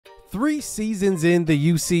3 seasons in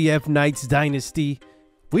the UCF Knights dynasty,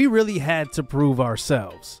 we really had to prove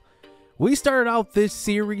ourselves. We started out this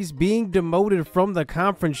series being demoted from the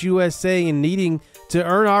Conference USA and needing to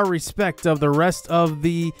earn our respect of the rest of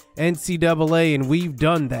the NCAA, and we've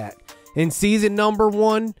done that. In season number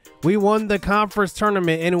 1, we won the conference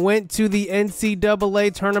tournament and went to the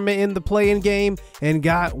NCAA tournament in the play-in game and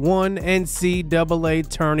got one NCAA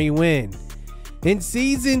tourney win. In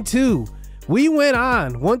season 2, we went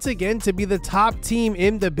on once again to be the top team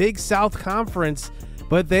in the Big South Conference,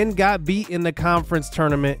 but then got beat in the conference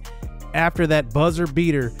tournament after that buzzer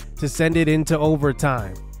beater to send it into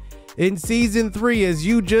overtime. In season 3, as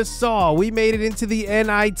you just saw, we made it into the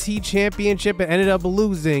NIT championship and ended up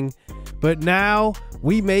losing, but now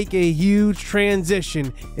we make a huge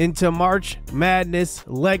transition into March Madness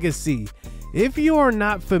Legacy. If you are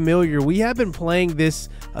not familiar, we have been playing this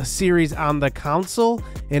series on the console,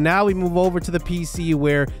 and now we move over to the PC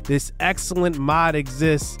where this excellent mod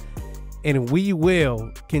exists, and we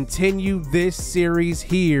will continue this series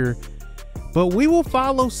here. But we will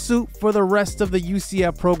follow suit for the rest of the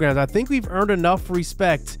UCF programs. I think we've earned enough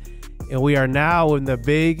respect, and we are now in the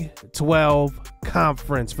Big 12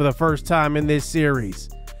 Conference for the first time in this series.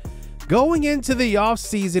 Going into the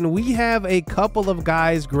offseason, we have a couple of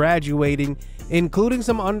guys graduating, including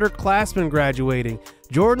some underclassmen graduating.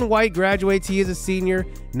 Jordan White graduates, he is a senior.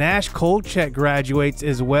 Nash Kolchak graduates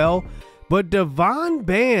as well. But Devon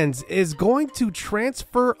Bands is going to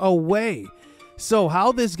transfer away. So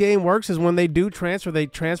how this game works is when they do transfer, they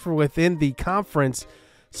transfer within the conference.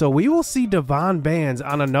 So we will see Devon Bands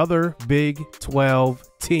on another Big 12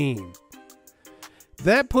 team.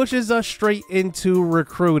 That pushes us straight into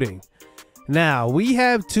recruiting. Now, we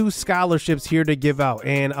have 2 scholarships here to give out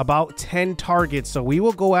and about 10 targets, so we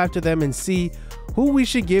will go after them and see who we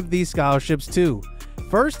should give these scholarships to.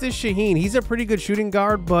 First is Shaheen. He's a pretty good shooting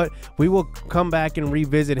guard, but we will come back and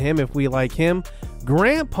revisit him if we like him.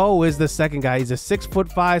 Grant Poe is the second guy. He's a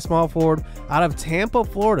 6'5" small forward out of Tampa,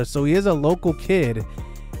 Florida, so he is a local kid.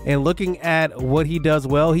 And looking at what he does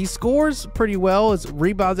well, he scores pretty well. His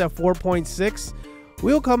rebounds at 4.6.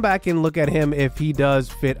 We'll come back and look at him if he does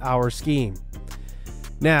fit our scheme.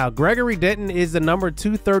 Now, Gregory Denton is the number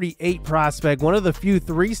 238 prospect, one of the few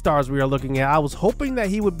 3-stars we are looking at. I was hoping that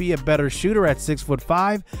he would be a better shooter at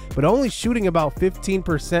 6'5", but only shooting about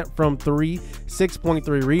 15% from 3,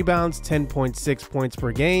 6.3 rebounds, 10.6 points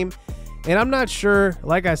per game. And I'm not sure,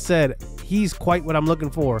 like I said, he's quite what I'm looking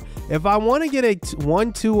for. If I want to get a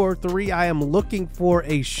 1, 2, or 3, I am looking for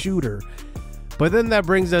a shooter. But then that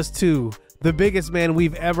brings us to the biggest man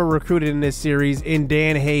we've ever recruited in this series in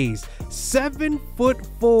Dan Hayes.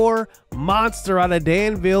 7'4" monster out of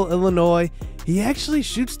Danville, Illinois. He actually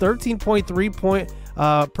shoots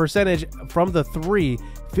 13.3 percentage from the 3,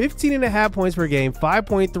 15.5 points per game,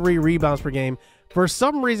 5.3 rebounds per game. For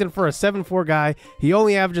some reason, for a 7'4" guy, he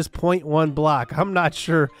only averages 0.1 block. I'm not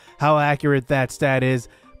sure how accurate that stat is,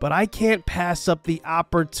 but I can't pass up the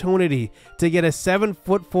opportunity to get a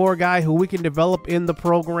 7'4" guy who we can develop in the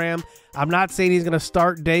program. I'm not saying he's going to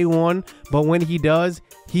start day 1, but when he does,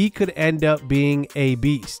 he could end up being a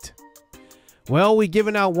beast. Well, we've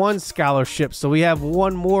given out 1 scholarship, so we have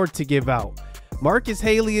 1 more to give out. Marcus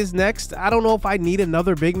Haley is next. I don't know if I need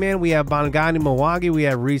another big man. We have Bongani Mwangi, we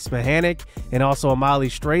have Reese Mahanic, and also Amali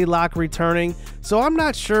Straylock returning. So I'm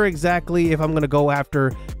not sure exactly if I'm going to go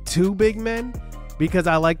after 2 big men, because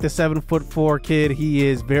I like the 7'4" kid. He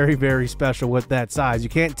is very, very special with that size. You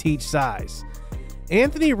can't teach size.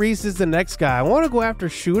 Anthony Reese is the next guy. I want to go after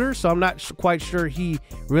shooter, so I'm not quite sure he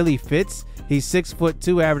really fits. He's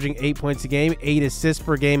 6'2", averaging 8 points a game, 8 assists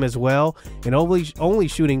per game as well, and only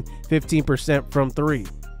shooting 15% from 3.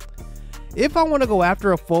 If I want to go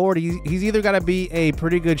after a forward, he's either got to be a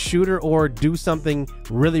pretty good shooter or do something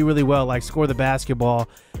really, really well, like score the basketball.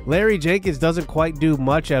 Larry Jenkins doesn't quite do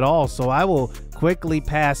much at all, so I will quickly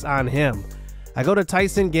pass on him. I go to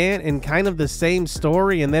Tyson Gant and kind of the same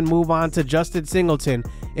story, and then move on to Justin Singleton,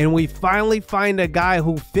 and we finally find a guy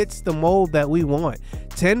who fits the mold that we want.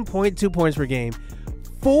 10.2 points per game,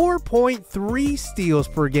 4.3 steals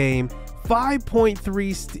per game,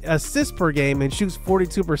 5.3 assists per game, and shoots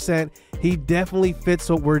 42%. He definitely fits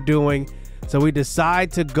what we're doing. So we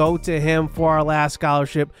decide to go to him for our last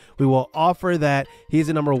scholarship. We will offer that. He's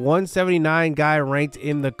a number 179 guy ranked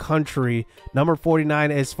in the country, number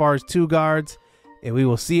 49 as far as 2 guards, and we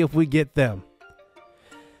will see if we get them.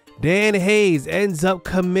 Dan Hayes ends up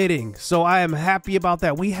committing, so I am happy about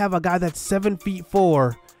that. We have a guy that's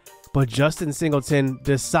 7'4", but Justin Singleton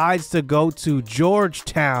decides to go to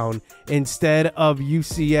Georgetown instead of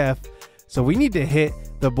UCF. So we need to hit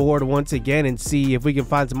the board once again and see if we can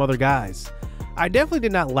find some other guys. I definitely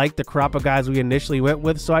did not like the crop of guys we initially went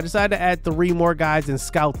with, so I decided to add 3 more guys and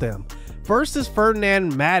scout them. First is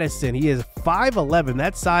Ferdinand Madison. He is 5'11".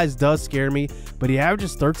 That size does scare me, but he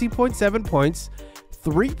averages 13.7 points,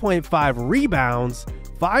 3.5 rebounds,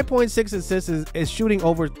 5.6 assists, is shooting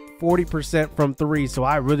over 40% from 3, so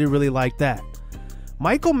I really like that.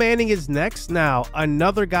 Michael Manning is next. Now,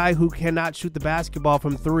 another guy who cannot shoot the basketball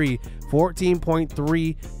from 3,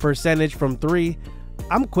 14.3 percentage from 3.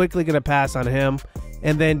 I'm quickly going to pass on him.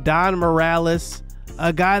 And then Don Morales,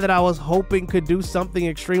 a guy that I was hoping could do something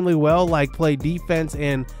extremely well, like play defense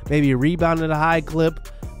and maybe rebound at a high clip,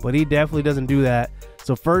 but he definitely doesn't do that.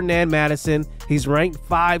 So Ferdinand Madison, he's ranked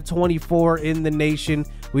 524 in the nation.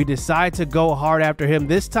 We decide to go hard after him.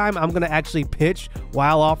 This time I'm going to actually pitch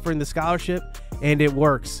while offering the scholarship, and it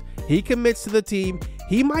works. He commits to the team.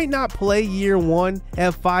 He might not play year 1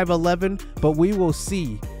 at 5'11", but we will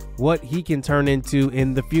see what he can turn into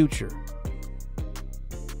in the future.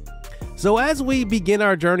 So as we begin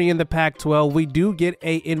our journey in the Pac-12, we do get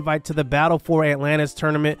an invite to the Battle for Atlantis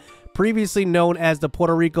tournament, previously known as the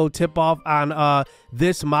Puerto Rico tip-off on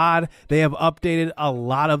this mod. They have updated a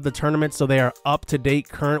lot of the tournaments, so they are up to date,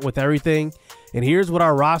 current with everything. And here's what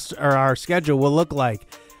our roster or our schedule will look like.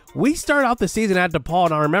 We start out the season at DePaul.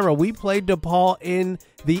 Now remember, we played DePaul in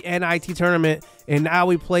the NIT tournament, and now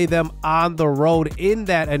we play them on the road in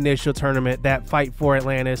that initial tournament, that fight for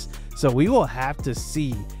Atlantis. So we will have to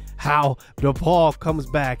see how DePaul comes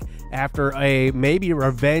back after a maybe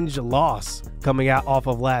revenge loss coming out off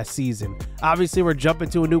of last season. Obviously, we're jumping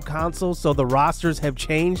to a new console, so the rosters have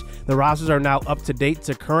changed. The rosters are now up to date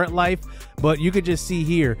to current life, but you could just see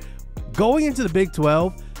here, going into the Big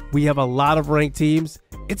 12, we have a lot of ranked teams.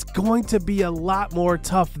 It's going to be a lot more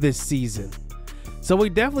tough this season. So we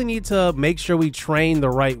definitely need to make sure we train the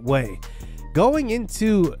right way. Going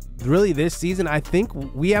into really this season, I think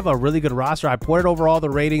we have a really good roster. I poured over all the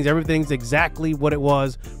ratings. Everything's exactly what it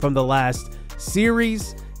was from the last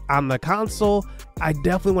series on the console. I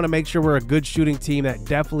definitely want to make sure we're a good shooting team. That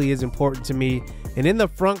definitely is important to me. And in the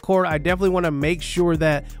front court, I definitely want to make sure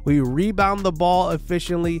that we rebound the ball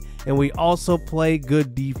efficiently and we also play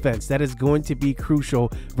good defense. That is going to be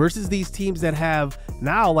crucial versus these teams that have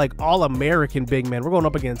now like all-American big men. We're going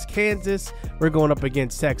up against Kansas. We're going up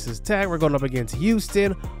against Texas Tech. We're going up against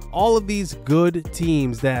Houston. All of these good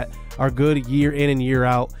teams that are good year in and year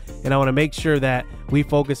out. And I want to make sure that we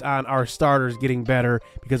focus on our starters getting better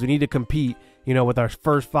because we need to compete, you know, with our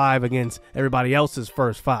first 5 against everybody else's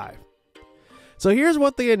first 5. So here's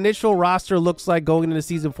what the initial roster looks like going into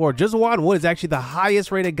season 4. Jazwan Wood is actually the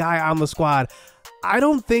highest rated guy on the squad. I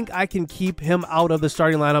don't think I can keep him out of the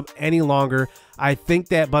starting lineup any longer. I think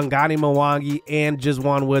that Bongani Mwangi and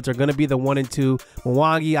Jazwan Woods are going to be the 1 and 2.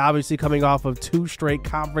 Mwangi obviously coming off of 2 straight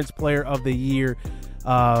Conference Player of the Year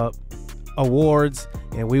awards,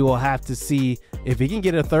 and we will have to see if he can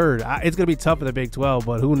get a 3rd. It's going to be tough in the Big 12,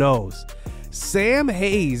 but who knows? Sam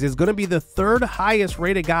Hayes is going to be the 3rd highest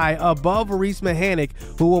rated guy above Reese Mahanic,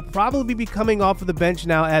 who will probably be coming off of the bench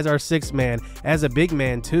now as our 6th man, as a big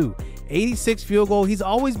man too. 86 field goal. He's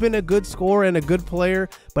always been a good scorer and a good player,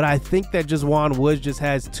 but I think that Jazwan Woods just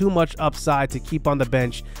has too much upside to keep on the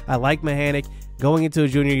bench. I like Mahanic going into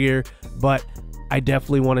his junior year, but I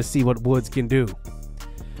definitely want to see what Woods can do.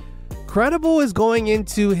 Credible is going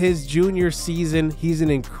into his junior season. He's an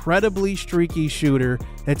incredibly streaky shooter.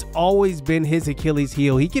 That's always been his Achilles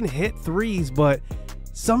heel. He can hit threes, but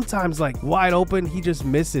sometimes like wide open, he just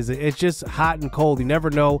misses. It's just hot and cold. You never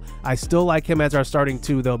know. I still like him as our starting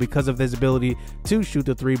 2 though because of his ability to shoot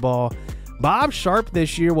the 3 ball. Bob Sharp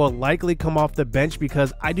this year will likely come off the bench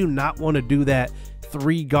because I do not want to do that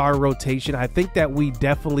 3 guard rotation. I think that we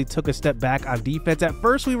definitely took a step back on defense. At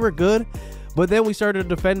first we were good, but then we started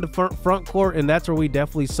to defend the front court, and that's where we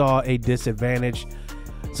definitely saw a disadvantage.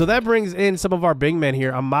 So that brings in some of our big men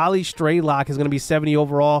here. Amali Straylock is going to be 70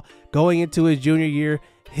 overall going into his junior year.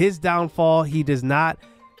 His downfall, he's not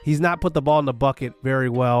put the ball in the bucket very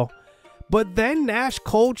well. But then Nash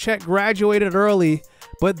Kolchak graduated early,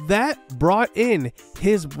 but that brought in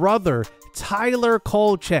his brother, Tyler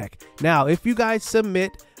Kolchak. Now, if you guys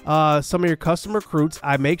submit some of your custom recruits,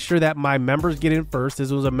 I make sure that my members get in first. This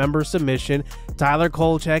was a member submission. Tyler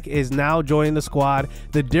Kolchak is now joining the squad.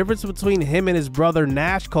 The difference between him and his brother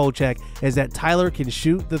Nash Kolchak is that Tyler can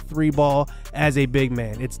shoot the 3 ball as a big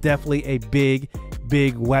man. It's definitely a big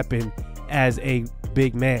weapon as a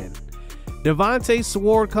big man. Devontae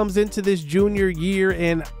Sword comes into this junior year,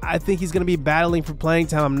 and I think he's going to be battling for playing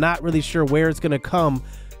time. I'm not really sure where it's going to come,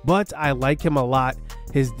 but I like him a lot.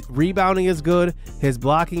 His rebounding is good. His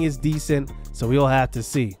blocking is decent. So we'll have to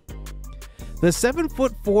see. The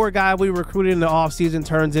 7'4" guy we recruited in the offseason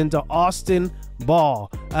turns into Austin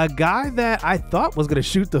Ball, a guy that I thought was going to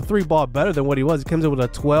shoot the 3 ball better than what he was. He comes in with a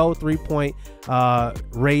 12 3-point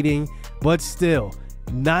rating, but still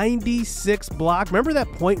 96 block. Remember that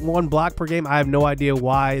 0.1 block per game? I have no idea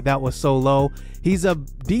why that was so low. He's a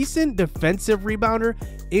decent defensive rebounder,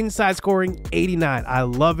 inside scoring 89. I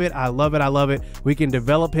love it. I love it. I love it. We can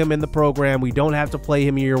develop him in the program. We don't have to play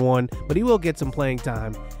him year one, but he will get some playing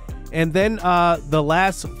time. And then the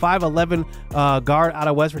last 5'11" guard out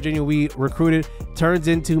of West Virginia we recruited turns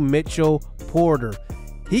into Mitchell Porter.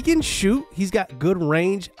 He can shoot. He's got good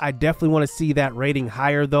range. I definitely want to see that rating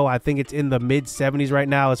higher, though. I think it's in the mid-70s right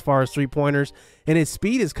now as far as three-pointers. And his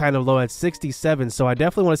speed is kind of low at 67, so I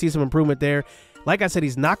definitely want to see some improvement there. Like I said,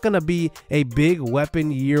 he's not going to be a big weapon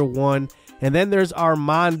year one. And then there's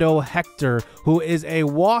Armando Hector, who is a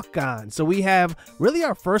walk-on. So we have really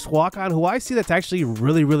our first walk-on, who I see that's actually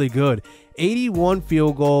really, really good. 81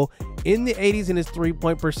 field goal, in the 80s in his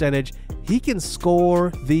three-point percentage. He can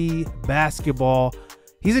score the basketball.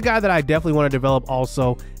 He's a guy that I definitely want to develop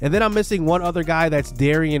also. And then I'm missing one other guy, that's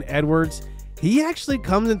Darian Edwards. He actually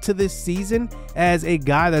comes into this season as a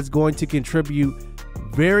guy that's going to contribute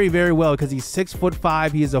very, very well because he's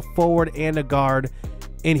 6'5". He is a forward and a guard,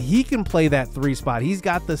 and he can play that 3 spot. He's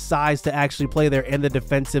got the size to actually play there and the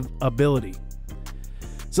defensive ability.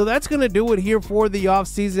 So that's going to do it here for the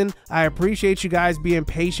offseason. I appreciate you guys being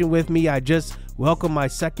patient with me. I just welcomed my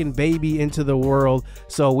second baby into the world,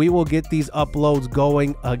 so we will get these uploads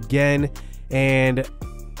going again. And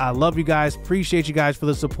I love you guys. Appreciate you guys for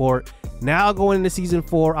the support. Now going into season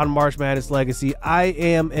 4 on March Madness Legacy. I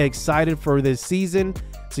am excited for this season,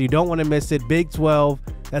 so you don't want to miss it. Big 12,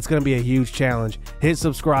 that's going to be a huge challenge. Hit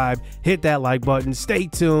subscribe, hit that like button, stay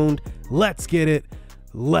tuned. Let's get it.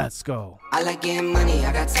 Let's go. I like getting money,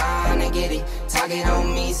 I got time to get it. Target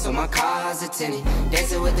on me, so my car's a tenant.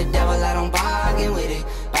 Dancing with the devil, I don't bargain with it.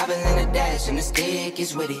 Bobbing in the dash, and the stick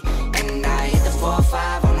is with it. And I hit the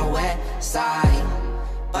 4-5 on the west side.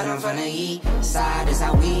 But I'm from the east side, this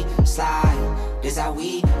how we slide. This how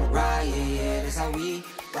we ride.